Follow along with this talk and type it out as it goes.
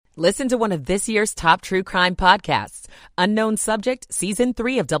Listen to one of this year's top true crime podcasts. Unknown Subject, Season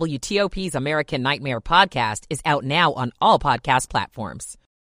 3 of WTOP's American Nightmare podcast is out now on all podcast platforms.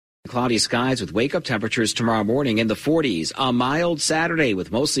 Cloudy skies with wake-up temperatures tomorrow morning in the 40s. A mild Saturday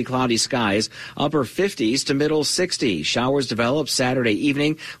with mostly cloudy skies, upper 50s to middle 60s. Showers develop Saturday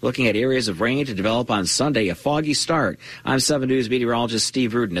evening, looking at areas of rain to develop on Sunday, a foggy start. I'm 7 News meteorologist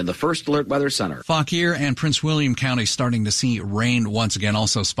Steve Rudin in the First Alert Weather Center. Fauquier and Prince William County starting to see rain once again.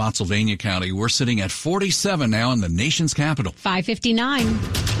 Also Spotsylvania County. We're sitting at 47 now in the nation's capital. 5:59.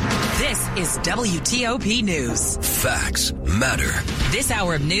 This is WTOP News. Facts matter. This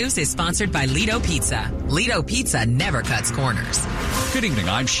hour of news is sponsored by Lido Pizza. Lido Pizza never cuts corners. Good evening.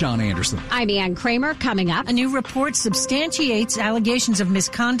 I'm Sean Anderson. I'm Ann Kramer. Coming up, a new report substantiates allegations of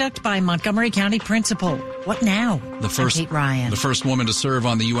misconduct by Montgomery County principal. What now? Kate Ryan. The first woman to serve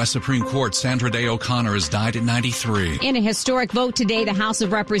on the U.S. Supreme Court, Sandra Day O'Connor, has died at 93. In a historic vote today, the House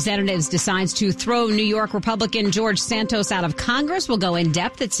of Representatives decides to throw New York Republican George Santos out of Congress. We'll go in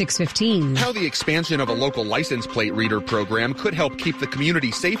depth at 6:15. How the expansion of a local license plate reader program could help keep the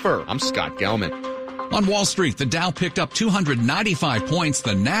community safer. I'm Scott Gelman. On Wall Street, the Dow picked up 295 points.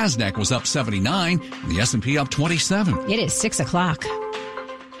 The Nasdaq was up 79. And the S&P up 27. It is 6 o'clock.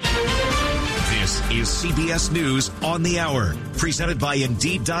 This is CBS News on the Hour, presented by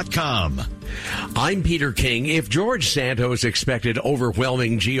Indeed.com. I'm Peter King. If George Santos expected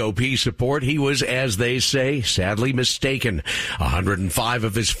overwhelming GOP support, he was, as they say, sadly mistaken. 105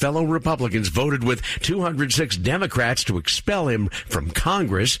 of his fellow Republicans voted with 206 Democrats to expel him from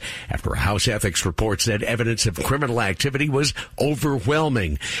Congress after a House ethics report said evidence of criminal activity was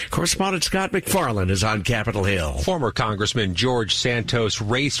overwhelming. Correspondent Scott McFarland is on Capitol Hill. Former Congressman George Santos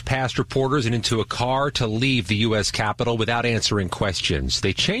raced past reporters and into a car to leave the U.S. Capitol without answering questions.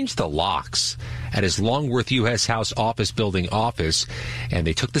 They changed the locks at his Longworth U.S. House office building office, and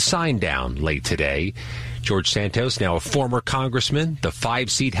they took the sign down late today. George Santos, now a former congressman, the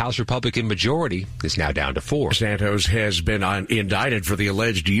 5-seat House Republican majority is now down to 4. Santos has been indicted for the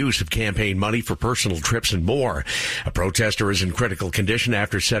alleged use of campaign money for personal trips and more. A protester is in critical condition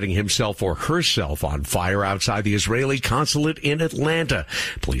after setting himself or herself on fire outside the Israeli consulate in Atlanta.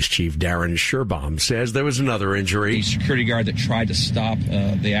 Police Chief Darren Sherbaum says there was another injury. The security guard that tried to stop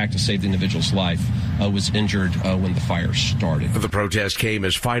the act to save the individual's life was injured when the fire started. The protest came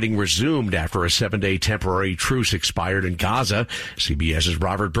as fighting resumed after a 7-day temporary truce expired in Gaza. CBS's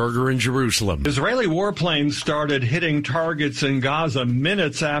Robert Berger in Jerusalem. Israeli warplanes started hitting targets in Gaza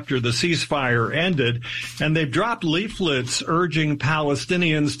minutes after the ceasefire ended, and they've dropped leaflets urging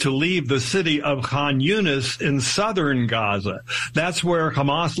Palestinians to leave the city of Khan Yunis in southern Gaza. That's where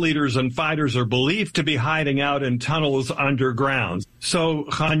Hamas leaders and fighters are believed to be hiding out in tunnels underground. So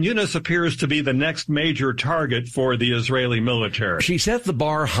Khan Yunis appears to be the next major target for the Israeli military. She set the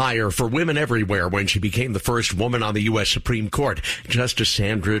bar higher for women everywhere when she became the first woman on the U.S. Supreme Court. Justice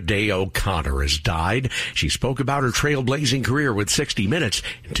Sandra Day O'Connor has died. She spoke about her trailblazing career with 60 Minutes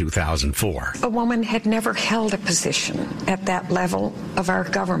in 2004. A woman had never held a position at that level of our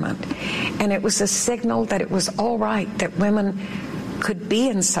government, and it was a signal that it was all right that women could be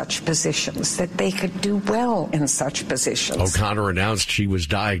in such positions, that they could do well in such positions. O'Connor announced she was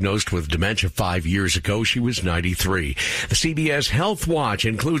diagnosed with dementia 5 years ago. She was 93. The CBS Health Watch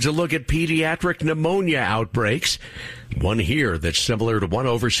includes a look at pediatric pneumonia outbreaks. One here that's similar to one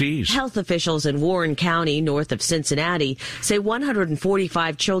overseas. Health officials in Warren County, north of Cincinnati, say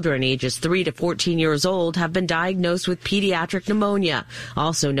 145 children ages 3 to 14 years old have been diagnosed with pediatric pneumonia,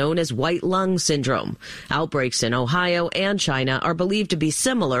 also known as white lung syndrome. Outbreaks in Ohio and China are believed to be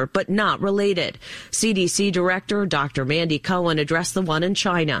similar but not related. CDC Director Dr. Mandy Cohen addressed the one in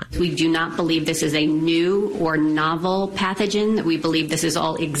China. We do not believe this is a new or novel pathogen. We believe this is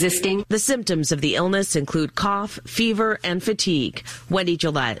all existing. The symptoms of the illness include cough, fever, and fatigue. Wendy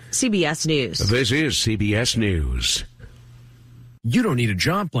Gillette, CBS News. This is CBS News. You don't need a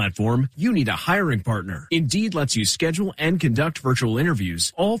job platform, you need a hiring partner. Indeed lets you schedule and conduct virtual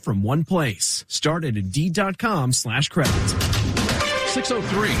interviews all from one place. Start at Indeed.com/credit.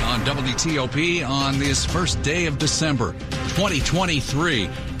 6:03 on WTOP on this first day of December 2023.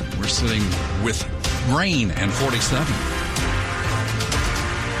 We're sitting with rain and 47.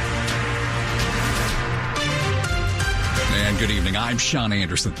 And good evening. I'm Sean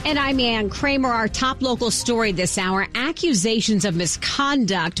Anderson. And I'm Ann Kramer. Our top local story this hour, accusations of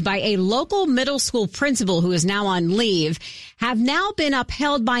misconduct by a local middle school principal who is now on leave have now been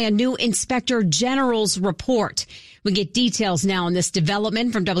upheld by a new Inspector General's report. We get details now on this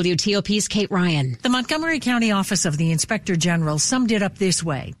development from WTOP's Kate Ryan. The Montgomery County Office of the Inspector General summed it up this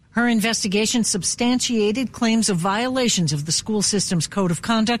way. Her investigation substantiated claims of violations of the school system's code of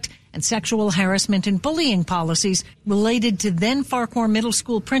conduct and sexual harassment and bullying policies related to then Farquhar Middle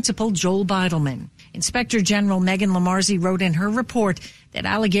School principal Joel Beidelman. Inspector General Megan Lamarzi wrote in her report that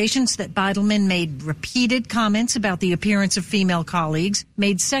allegations that Beidelman made repeated comments about the appearance of female colleagues,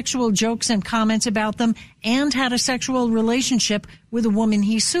 made sexual jokes and comments about them, and had a sexual relationship with a woman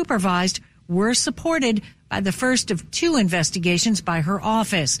he supervised were supported by the first of 2 investigations by her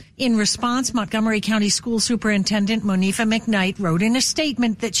office. In response, Montgomery County School Superintendent Monifa McKnight wrote in a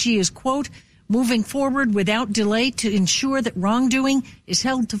statement that she is, quote, moving forward without delay to ensure that wrongdoing is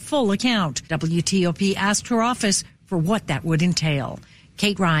held to full account. WTOP asked her office for what that would entail.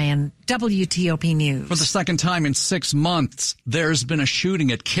 Kate Ryan, WTOP News. For the second time in 6 months, there's been a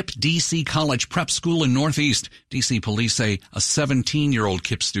shooting at KIPP DC College Prep School in Northeast. DC police say a 17-year-old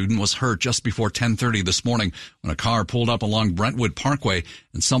KIPP student was hurt just before 10:30 this morning when a car pulled up along Brentwood Parkway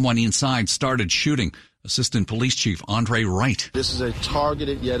and someone inside started shooting. Assistant Police Chief Andre Wright. This is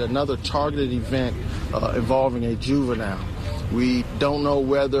yet another targeted event involving a juvenile. We don't know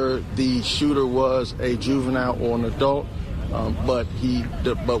whether the shooter was a juvenile or an adult. But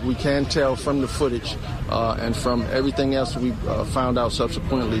we can tell from the footage and from everything else we found out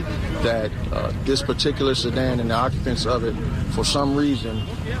subsequently that this particular sedan and the occupants of it, for some reason,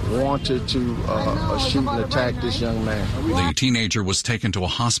 wanted to shoot and attack this young man. The teenager was taken to a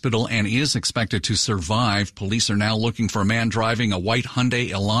hospital and is expected to survive. Police are now looking for a man driving a white Hyundai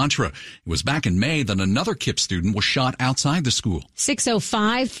Elantra. It was back in May that another KIPP student was shot outside the school.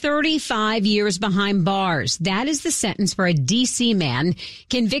 605, 35 years behind bars. That is the sentence for a D.C. man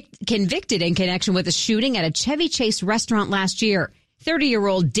convicted in connection with a shooting at a Chevy Chase restaurant last year.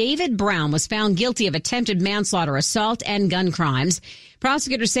 30-year-old David Brown was found guilty of attempted manslaughter, assault, and gun crimes.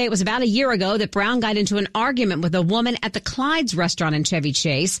 Prosecutors say it was about a year ago that Brown got into an argument with a woman at the Clyde's restaurant in Chevy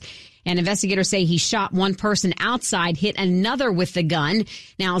Chase. And investigators say he shot one person outside, hit another with the gun.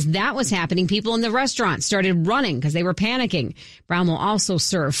 Now, as that was happening, people in the restaurant started running because they were panicking. Brown will also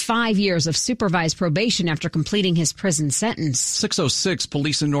serve 5 years of supervised probation after completing his prison sentence. 606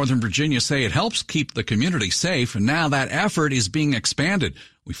 police in Northern Virginia say it helps keep the community safe, and now that effort is being expanded.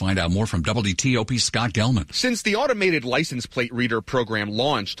 We find out more from WTOP's Scott Gelman. Since the automated license plate reader program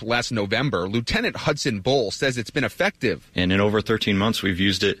launched last November, Lieutenant Hudson Bull says it's been effective. And in over 13 months, we've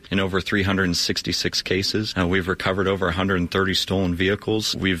used it in over 366 cases. We've recovered over 130 stolen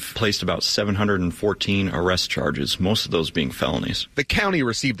vehicles. We've placed about 714 arrest charges, most of those being felonies. The county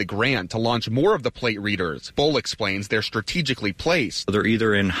received a grant to launch more of the plate readers. Bull explains they're strategically placed. They're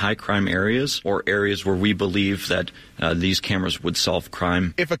either in high crime areas or areas where we believe that these cameras would solve crime.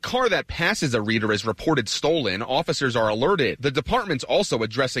 If a car that passes a reader is reported stolen, officers are alerted. The department's also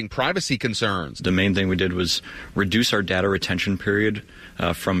addressing privacy concerns. The main thing we did was reduce our data retention period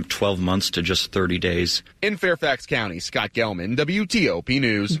from 12 months to just 30 days. In Fairfax County, Scott Gelman, WTOP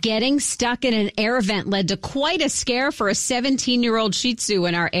News. Getting stuck in an air vent led to quite a scare for a 17-year-old Shih Tzu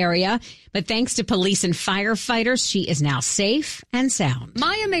in our area. But thanks to police and firefighters, she is now safe and sound.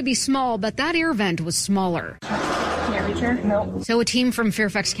 Maya may be small, but that air vent was smaller. Can't reach her? No. So a team from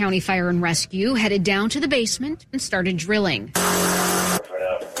Fairfax County Fire and Rescue headed down to the basement and started drilling.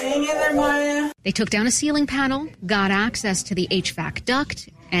 Hang in there, Maya. They took down a ceiling panel, got access to the HVAC duct,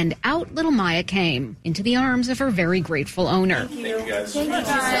 and out little Maya came into the arms of her very grateful owner. Thank you guys. Thank you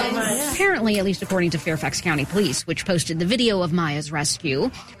so much. Apparently, at least according to Fairfax County Police, which posted the video of Maya's rescue,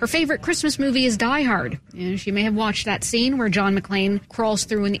 her favorite Christmas movie is Die Hard. She may have watched that scene where John McClane crawls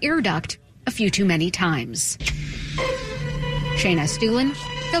through an ear duct a few too many times. Shayna Stuhlin,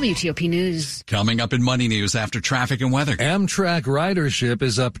 WTOP News. Coming up in Money News after traffic and weather. Amtrak ridership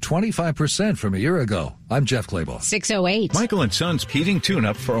is up 25% from a year ago. I'm Jeff Clable. 608. Michael & Son's heating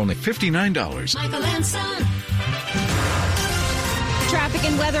tune-up for only $59. Michael & Son. Traffic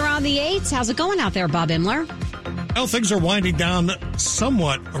and weather on the 8s. How's it going out there, Bob Imler? Well, things are winding down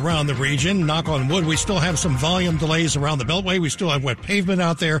somewhat around the region. Knock on wood, we still have some volume delays around the Beltway. We still have wet pavement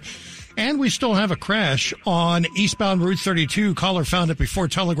out there. And we still have a crash on eastbound Route 32. Caller found it before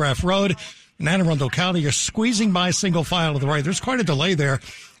Telegraph Road. In Anne Arundel County, you're squeezing by single file to the right. There's quite a delay there,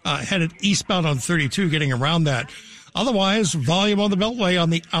 headed eastbound on 32, getting around that. Otherwise, volume on the Beltway on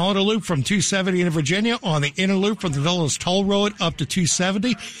the outer loop from 270 into Virginia, on the inner loop from the Villas Toll Road up to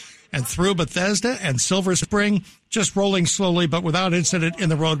 270, and through Bethesda and Silver Spring, just rolling slowly but without incident in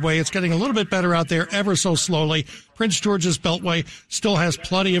the roadway. It's getting a little bit better out there ever so slowly. Prince George's Beltway still has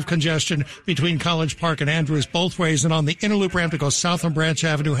plenty of congestion between College Park and Andrews both ways, and on the inner loop ramp to go south on Branch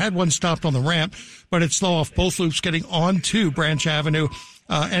Avenue, had one stopped on the ramp, but it's slow off both loops getting on to Branch Avenue.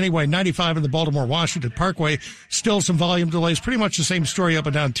 Anyway, 95 in the Baltimore-Washington Parkway, still some volume delays. Pretty much the same story up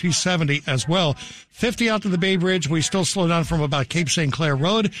and down 270 as well. 50 out to the Bay Bridge. We still slow down from about Cape St. Clair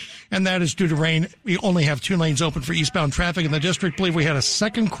Road, and that is due to rain. We only have 2 lanes open for eastbound traffic in the district. Believe we had a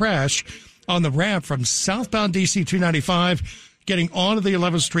second crash on the ramp from southbound DC 295 getting onto the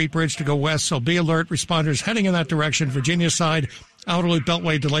 11th Street Bridge to go west. So be alert. Responders heading in that direction. Virginia side, outer loop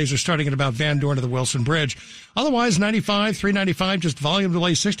beltway delays are starting at about Van Dorn to the Wilson Bridge. Otherwise, 95, 395, just volume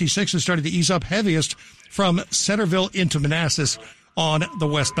delay. 66 is starting to ease up heaviest from Centerville into Manassas on the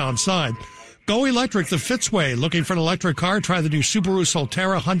westbound side. Go electric the Fitzway. Looking for an electric car? Try the new Subaru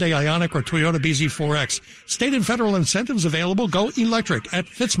Solterra, Hyundai Ioniq, or Toyota BZ4X. State and federal incentives available. Go electric at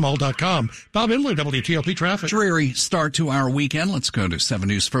fitzmall.com. Bob Inler, WTOP Traffic. Dreary start to our weekend. Let's go to 7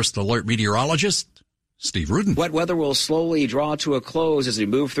 News First Alert meteorologist Steve Rudin. Wet weather will slowly draw to a close as we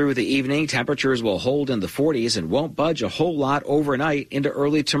move through the evening. Temperatures will hold in the 40s and won't budge a whole lot overnight into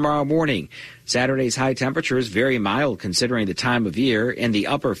early tomorrow morning. Saturday's high temperatures very mild considering the time of year, in the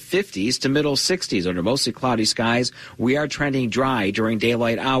upper 50s to middle 60s under mostly cloudy skies. We are trending dry during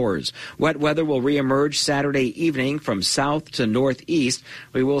daylight hours. Wet weather will reemerge Saturday evening from south to northeast.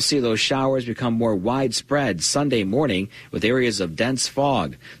 We will see those showers become more widespread Sunday morning with areas of dense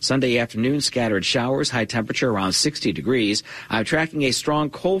fog. Sunday afternoon, scattered showers, high temperature around 60 degrees. I'm tracking a strong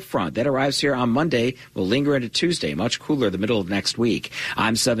cold front that arrives here on Monday, will linger into Tuesday, much cooler the middle of next week.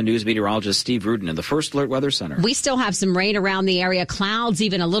 I'm 7 News meteorologist Steve Rudin in the First Alert Weather Center. We still have some rain around the area, clouds,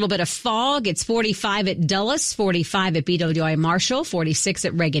 even a little bit of fog. It's 45 at Dulles, 45 at BWI Marshall, 46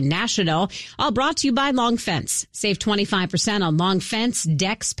 at Reagan National. All brought to you by Long Fence. Save 25% on Long Fence,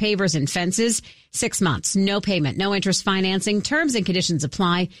 decks, pavers, and fences. 6 months, no payment, no interest financing. Terms and conditions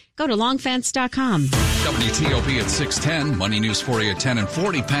apply. Go to longfence.com. WTOP at 6:10. Money News for you at 10 and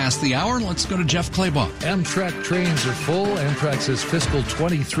 40 past the hour. Let's go to Jeff Claybaugh. Amtrak trains are full. Amtrak says fiscal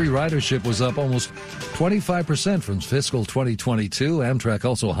 23 ridership was up almost 25% from fiscal 2022. Amtrak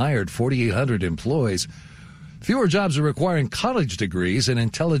also hired 4,800 employees. Fewer jobs are requiring college degrees. An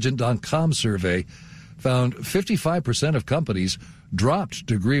Intelligent.com survey found 55% of companies dropped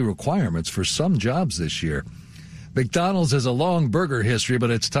degree requirements for some jobs this year. McDonald's has a long burger history,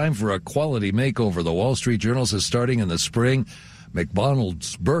 but it's time for a quality makeover. The Wall Street Journal says starting in the spring,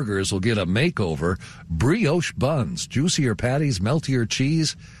 McDonald's burgers will get a makeover. Brioche buns, juicier patties, meltier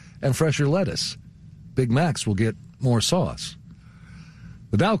cheese, and fresher lettuce. Big Macs will get more sauce.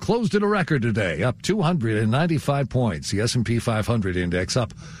 The Dow closed at a record today, up 295 points. The S&P 500 index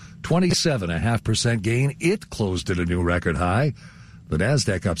up 27.5% gain. It closed at a new record high. The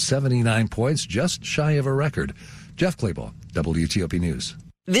NASDAQ up 79 points, just shy of a record. Jeff Claybaugh, WTOP News.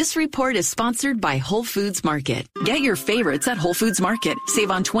 This report is sponsored by Whole Foods Market. Get your favorites at Whole Foods Market. Save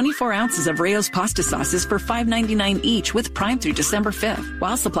on 24 ounces of Rao's pasta sauces for $5.99 each with Prime through December 5th.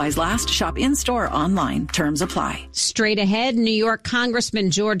 While supplies last, shop in-store or online. Terms apply. Straight ahead, New York Congressman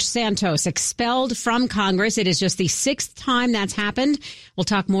George Santos expelled from Congress. It is just the 6th time that's happened. We'll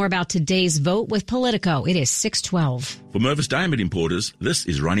talk more about today's vote with Politico. It is 6:12. For Mervis Diamond Importers, this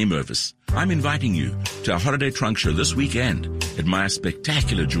is Ronnie Mervis. I'm inviting you to our holiday trunk show this weekend. Admire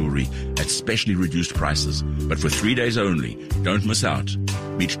spectacular jewelry at specially reduced prices, but for 3 days only. Don't miss out.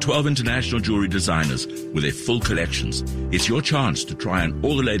 Meet 12 international jewelry designers with their full collections. It's your chance to try on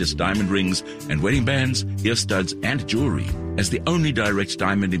all the latest diamond rings and wedding bands, ear studs, and jewelry. As the only direct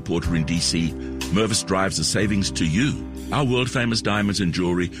diamond importer in DC, Mervis drives the savings to you. Our world-famous diamonds and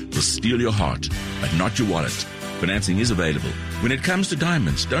jewelry will steal your heart, but not your wallet. Financing is available. When it comes to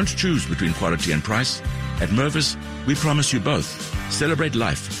diamonds, don't choose between quality and price. At Mervis, we promise you both. Celebrate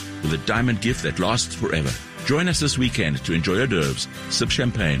life with a diamond gift that lasts forever. Join us this weekend to enjoy hors d'oeuvres, sip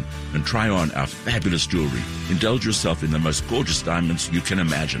champagne, and try on our fabulous jewelry. Indulge yourself in the most gorgeous diamonds you can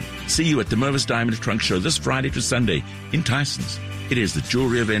imagine. See you at the Mervis Diamond Trunk Show this Friday to Sunday in Tysons. It is the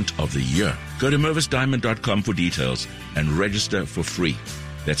jewelry event of the year. Go to mervisdiamond.com for details and register for free.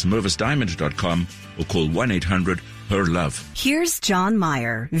 That's mervisdiamond.com or call 1-800-HER-LOVE. Here's John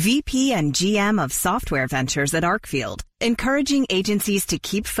Meyer, VP and GM of Software Ventures at Arcfield, encouraging agencies to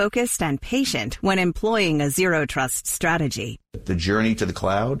keep focused and patient when employing a zero-trust strategy. The journey to the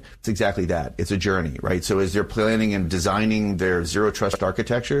cloud, it's exactly that. It's a journey, right? So as they're planning and designing their zero-trust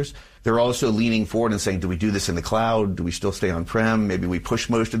architectures, they're also leaning forward and saying, do we do this in the cloud? Do we still stay on-prem? Maybe we push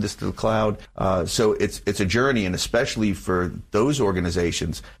most of this to the cloud. So it's a journey, and especially for those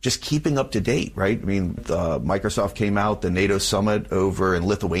organizations, just keeping up to date, right? I mean, Microsoft came out, the NATO summit over in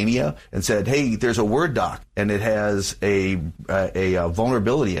Lithuania, and said, hey, there's a Word doc, and it has a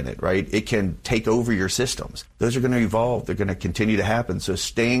vulnerability in it, right? It can take over your systems. Those are going to evolve. They're going to continue to happen. So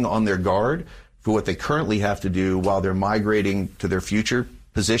staying on their guard for what they currently have to do while they're migrating to their future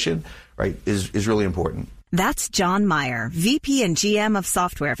position, right, is really important. That's John Meyer, VP and GM of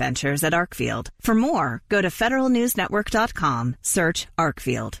Software Ventures at Arkfield. For more, go to federalnewsnetwork.com, search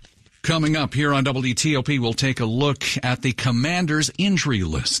Arkfield. Coming up here on WTOP, we'll take a look at the Commanders' injury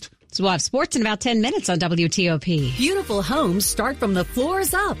list. So we'll have sports in about 10 minutes on WTOP. Beautiful homes start from the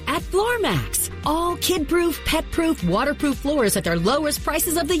floors up at Floor Max. All kid-proof, pet-proof, waterproof floors at their lowest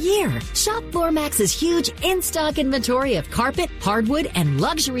prices of the year. Shop Floor Max's huge in-stock inventory of carpet, hardwood, and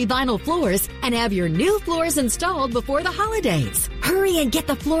luxury vinyl floors and have your new floors installed before the holidays. Hurry and get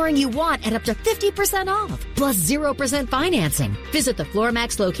the flooring you want at up to 50% off, plus 0% financing. Visit the Floor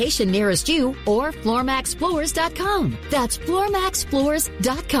Max location nearest you or floormaxfloors.com. That's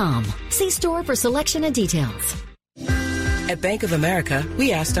floormaxfloors.com. See store for selection and details. At Bank of America,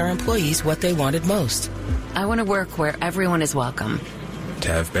 we asked our employees what they wanted most. I want to work where everyone is welcome. To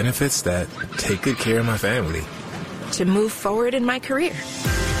have benefits that take good care of my family. To move forward in my career.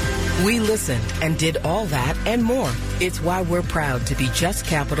 We listened and did all that and more. It's why we're proud to be Just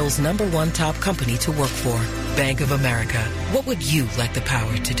Capital's #1 top company to work for. Bank of America. What would you like the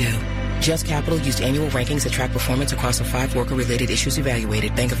power to do? Just Capital used annual rankings that track performance across the 5 worker-related issues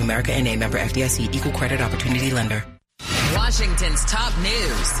evaluated. Bank of America N.A. member FDIC, equal credit opportunity lender. Washington's top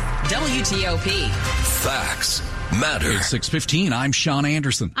news, WTOP. Facts matter. It's 6:15. I'm Sean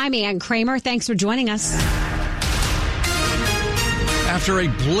Anderson. I'm Ann Kramer. Thanks for joining us. After a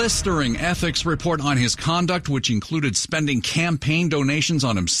blistering ethics report on his conduct, which included spending campaign donations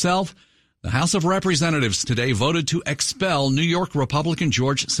on himself, the House of Representatives today voted to expel New York Republican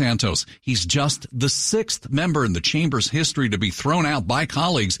George Santos. He's just the 6th member in the chamber's history to be thrown out by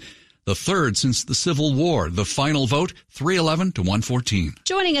colleagues, the 3rd since the Civil War. The final vote, 311 to 114.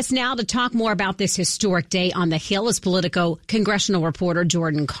 Joining us now to talk more about this historic day on the Hill is Politico congressional reporter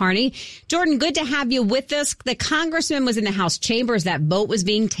Jordan Carney. Jordan, good to have you with us. The congressman was in the House chambers. That vote was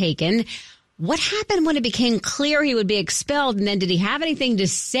being taken. What happened when it became clear he would be expelled? And then did he have anything to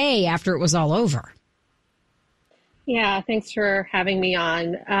say after it was all over? Yeah, thanks for having me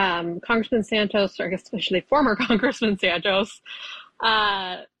on. Congressman Santos, or I guess especially former Congressman Santos,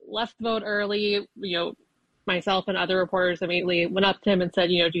 left the vote early. Myself and other reporters immediately went up to him and said,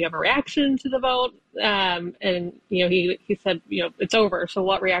 do you have a reaction to the vote? And, he said, it's over. So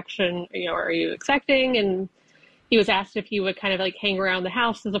what reaction, are you expecting? And he was asked if he would kind of hang around the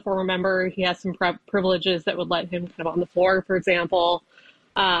House as a former member. He has some privileges that would let him kind of on the floor, for example.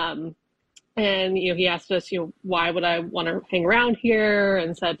 And, he asked us, why would I want to hang around here,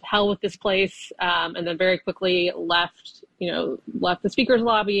 and said, hell with this place. And then very quickly left the speaker's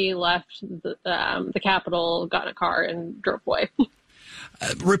lobby, left the Capitol, got in a car and drove away.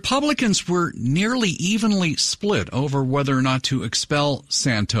 Republicans were nearly evenly split over whether or not to expel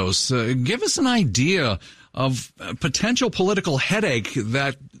Santos. Give us an idea of a potential political headache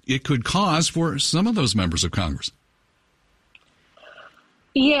that it could cause for some of those members of Congress.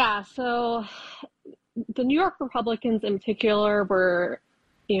 Yeah, so the New York Republicans in particular were,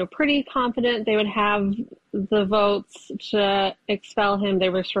 pretty confident they would have the votes to expel him. They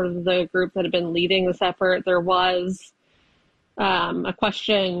were sort of the group that had been leading this effort. There was a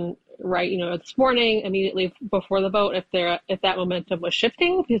question, this morning, immediately before the vote, if that momentum was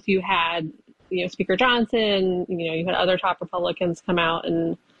shifting, because you had Speaker Johnson, you had other top Republicans come out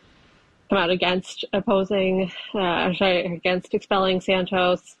against against expelling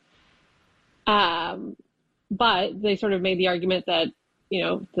Santos. But they sort of made the argument that,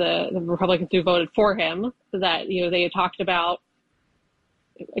 the Republicans who voted for him, that, they had talked about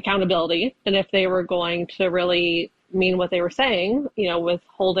accountability. And if they were going to really mean what they were saying, with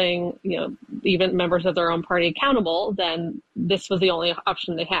holding, even members of their own party accountable, then this was the only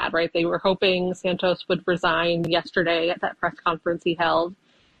option they had, right? They were hoping Santos would resign yesterday at that press conference he held.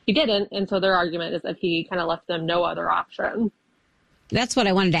 He didn't, and so their argument is that he kind of left them no other option. That's what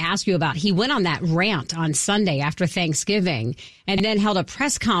I wanted to ask you about. He went on that rant on Sunday after Thanksgiving and then held a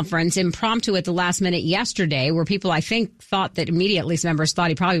press conference impromptu at the last minute yesterday where people, I think, thought that immediately, members thought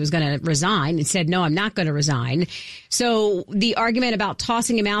he probably was going to resign, and said, no, I'm not going to resign. So the argument about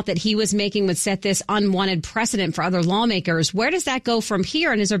tossing him out that he was making would set this unwanted precedent for other lawmakers. Where does that go from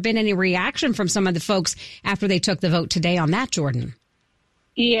here? And has there been any reaction from some of the folks after they took the vote today on that, Jordan?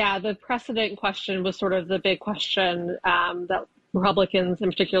 Yeah, the precedent question was sort of the big question that Republicans in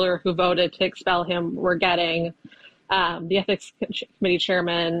particular who voted to expel him were getting. The Ethics Committee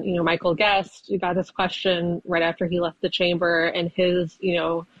Chairman, Michael Guest, got this question right after he left the chamber, and his,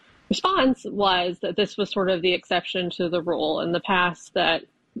 response was that this was sort of the exception to the rule in the past, that,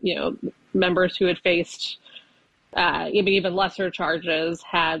 members who had faced even lesser charges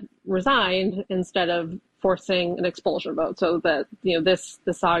had resigned instead of forcing an expulsion vote. So that, this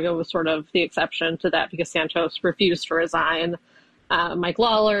saga was sort of the exception to that because Santos refused to resign. Mike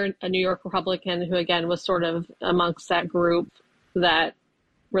Lawler, a New York Republican who, again, was sort of amongst that group that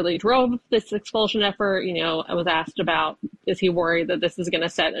really drove this expulsion effort, I was asked about, is he worried that this is going to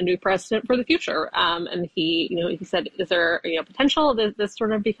set a new precedent for the future? And he said, is there potential that this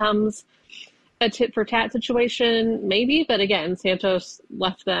sort of becomes a tit for tat situation? Maybe, but again, Santos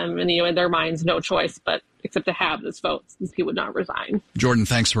left them in their minds no choice but except to have this vote since he would not resign. Jordan,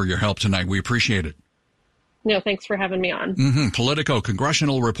 thanks for your help tonight. We appreciate it. No, thanks for having me on. Politico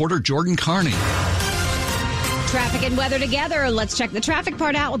congressional reporter Jordan Carney. Traffic and weather together. Let's check the traffic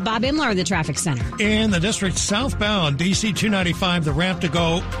part out with Bob Imler in the traffic center. In the district southbound, DC 295, the ramp to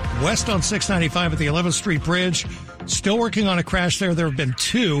go west on 695 at the 11th Street Bridge. Still working on a crash there. There have been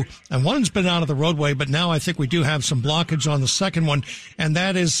two, and one's been out of the roadway, but now I think we do have some blockage on the second one, and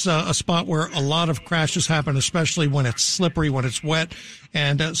that is a spot where a lot of crashes happen, especially when it's slippery, when it's wet,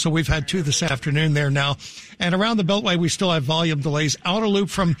 and so we've had two this afternoon there now. And around the Beltway, we still have volume delays. Outer loop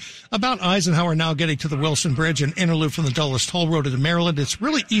from about Eisenhower now getting to the Wilson Bridge, and inner loop from the Dulles Toll Road into Maryland. It's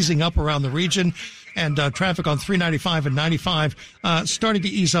really easing up around the region. And traffic on 395 and 95 starting to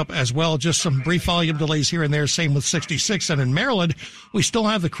ease up as well. Just some brief volume delays here and there. Same with 66. And in Maryland, we still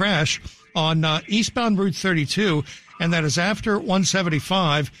have the crash on eastbound Route 32, and that is after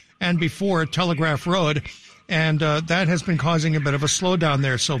 175 and before Telegraph Road. And that has been causing a bit of a slowdown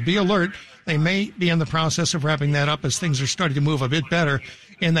there. So be alert. They may be in the process of wrapping that up as things are starting to move a bit better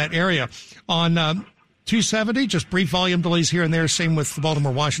in that area. On 270, just brief volume delays here and there. Same with the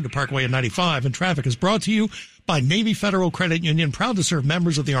Baltimore-Washington Parkway at 95. And traffic is brought to you by Navy Federal Credit Union, proud to serve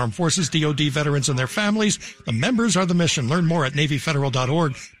members of the Armed Forces, DOD veterans, and their families. The members are the mission. Learn more at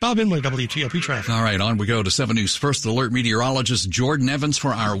NavyFederal.org. Bob Imler, WTOP Traffic. All right, on we go to 7 News First Alert meteorologist Jordan Evans for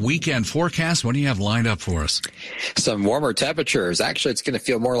our weekend forecast. What do you have lined up for us? Some warmer temperatures. Actually, it's going to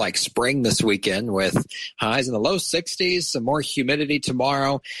feel more like spring this weekend with highs in the low 60s, some more humidity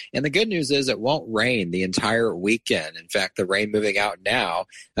tomorrow. And the good news is it won't rain the entire weekend. In fact, the rain moving out now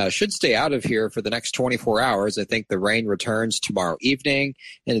should stay out of here for the next 24 hours. I think the rain returns tomorrow evening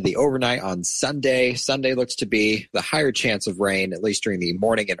into the overnight on Sunday. Sunday looks to be the higher chance of rain, at least during the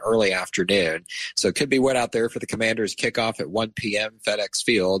morning and early afternoon. So it could be wet out there for the Commanders' kickoff at 1 p.m. FedEx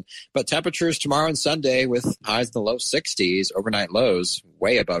Field. But temperatures tomorrow and Sunday with highs in the low 60s, overnight lows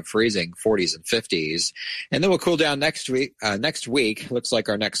way above freezing, 40s and 50s. And then we'll cool down next week. Looks like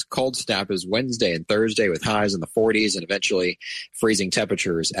our next cold snap is Wednesday and Thursday with highs in the 40s and eventually freezing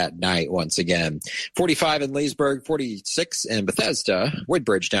temperatures at night once again. 45 in Leesburg, 46 in Bethesda,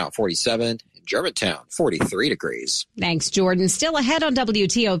 Woodbridge now at 47, in Germantown, 43 degrees. Thanks, Jordan. Still ahead on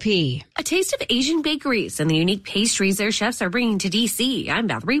WTOP. A taste of Asian bakeries and the unique pastries their chefs are bringing to D.C. I'm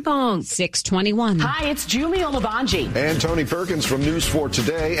Valerie Bong. 621. Hi, it's Julie Olabanji. And Tony Perkins from News 4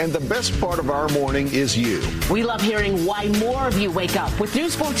 Today. And the best part of our morning is you. We love hearing why more of you wake up with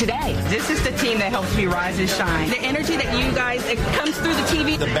News 4 Today. This is the team that helps me rise and shine. The energy that you guys, it comes through the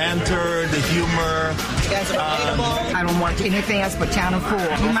TV. The banter, the humor. You guys are relatable. I don't want anything else but Channel 4.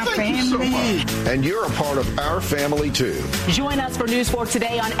 You're my family. And you're a part of our family, too. Join us for News 4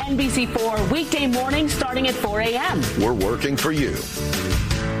 Today on NBC4 weekday mornings starting at 4 a.m. We're working for you.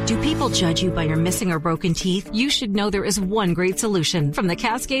 Do people judge you by your missing or broken teeth? You should know there is one great solution from the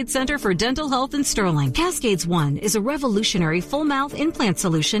Cascade Center for Dental Health in Sterling. Cascades One is a revolutionary full mouth implant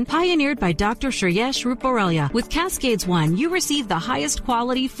solution pioneered by Dr. Shreyesh Ruparelia. With Cascades One, you receive the highest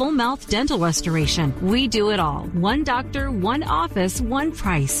quality full mouth dental restoration. We do it all. One doctor, one office, one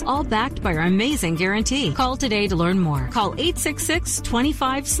price. All backed by our amazing guarantee. Call today to learn more. Call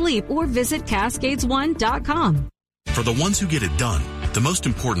 866-25-SLEEP or visit cascadesone.com. For the ones who get it done, the most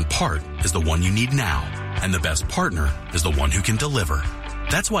important part is the one you need now. And the best partner is the one who can deliver.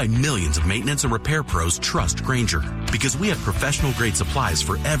 That's why millions of maintenance and repair pros trust Grainger. Because we have professional grade supplies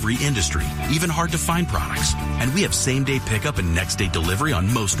for every industry, even hard to find products. And we have same day pickup and next day delivery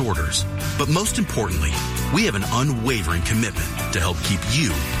on most orders. But most importantly, we have an unwavering commitment to help keep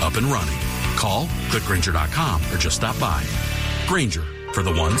you up and running. Call, click Grainger.com, or just stop by. Grainger, for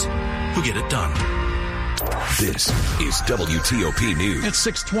the ones who get it done. This is WTOP News. It's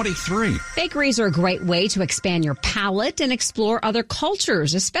 6:23. Bakeries are a great way to expand your palate and explore other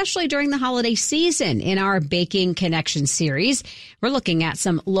cultures, especially during the holiday season. In our Baking Connection series, we're looking at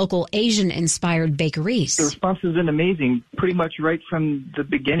some local Asian-inspired bakeries. The response has been amazing, pretty much right from the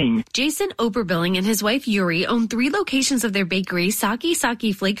beginning. Jason Oberbilling and his wife Yuri own 3 locations of their bakery, Saki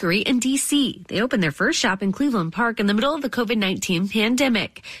Flakery, in D.C. They opened their first shop in Cleveland Park in the middle of the COVID-19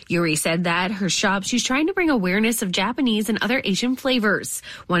 pandemic. Yuri said that her shop, she's trying to bring awareness of Japanese and other Asian flavors.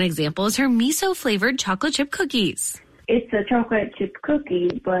 One example is her miso-flavored chocolate chip cookies. It's a chocolate chip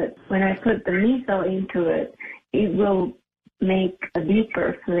cookie, but when I put the miso into it, it will make a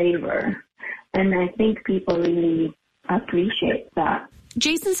deeper flavor. And I think people really appreciate that.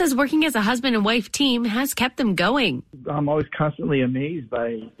 Jason says working as a husband and wife team has kept them going. I'm always constantly amazed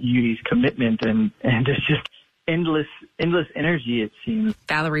by Yuri's commitment and it's just endless energy, it seems.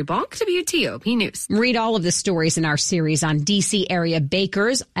 Valerie Bonk, WTOP News. Read all of the stories in our series on D.C. area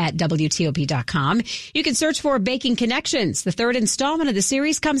bakers at WTOP.com. You can search for Baking Connections. The third installment of the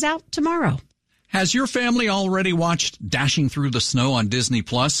series comes out tomorrow. Has your family already watched Dashing Through the Snow on Disney+?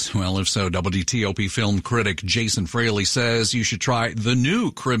 Well, if so, WTOP film critic Jason Fraley says you should try the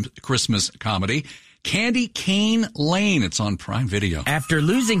new Christmas comedy, Candy Cane Lane. It's on Prime Video. After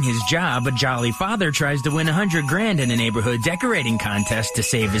losing his job, a jolly father tries to win $100,000 in a neighborhood decorating contest to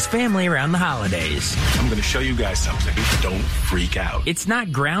save his family around the holidays. I'm going to show you guys something. Don't freak out. It's not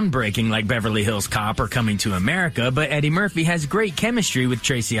groundbreaking like Beverly Hills Cop or Coming to America, but Eddie Murphy has great chemistry with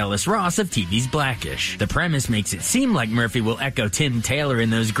Tracee Ellis Ross of TV's Blackish. The premise makes it seem like Murphy will echo Tim Taylor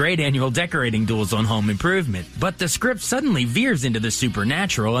in those great annual decorating duels on Home Improvement. But the script suddenly veers into the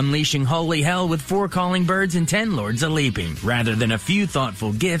supernatural, unleashing holy hell with 4 calling birds and 10 lords a-leaping. Rather than a few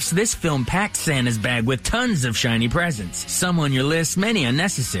thoughtful gifts, this film packs Santa's bag with tons of shiny presents. Some on your list, many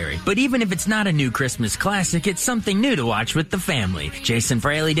unnecessary. But even if it's not a new Christmas classic, it's something new to watch with the family. Jason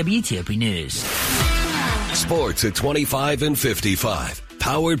Fraley, WTOP News. Sports at 25 and 55.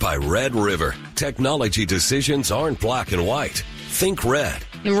 Powered by Red River. Technology decisions aren't black and white. Think red.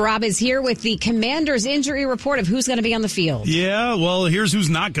 And Rob is here with the Commanders' injury report of who's going to be on the field. Yeah, well, here's who's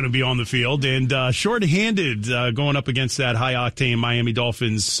not going to be on the field. And shorthanded going up against that high-octane Miami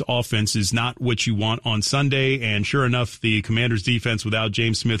Dolphins offense is not what you want on Sunday. And sure enough, the Commanders' defense without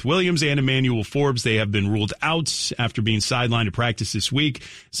James Smith-Williams and Emmanuel Forbes, they have been ruled out after being sidelined to practice this week.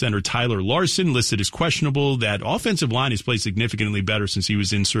 Center Tyler Larson listed as questionable. That offensive line has played significantly better since he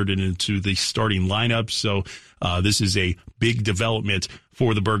was inserted into the starting lineup. So this is a big development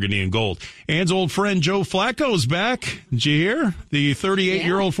for the Burgundy and Gold. Ann's old friend Joe Flacco is back. Did you hear? The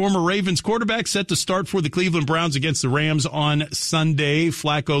 38-year-old former Ravens quarterback set to start for the Cleveland Browns against the Rams on Sunday.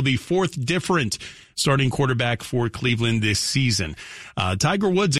 Flacco, the 4th different starting quarterback for Cleveland this season. Tiger Woods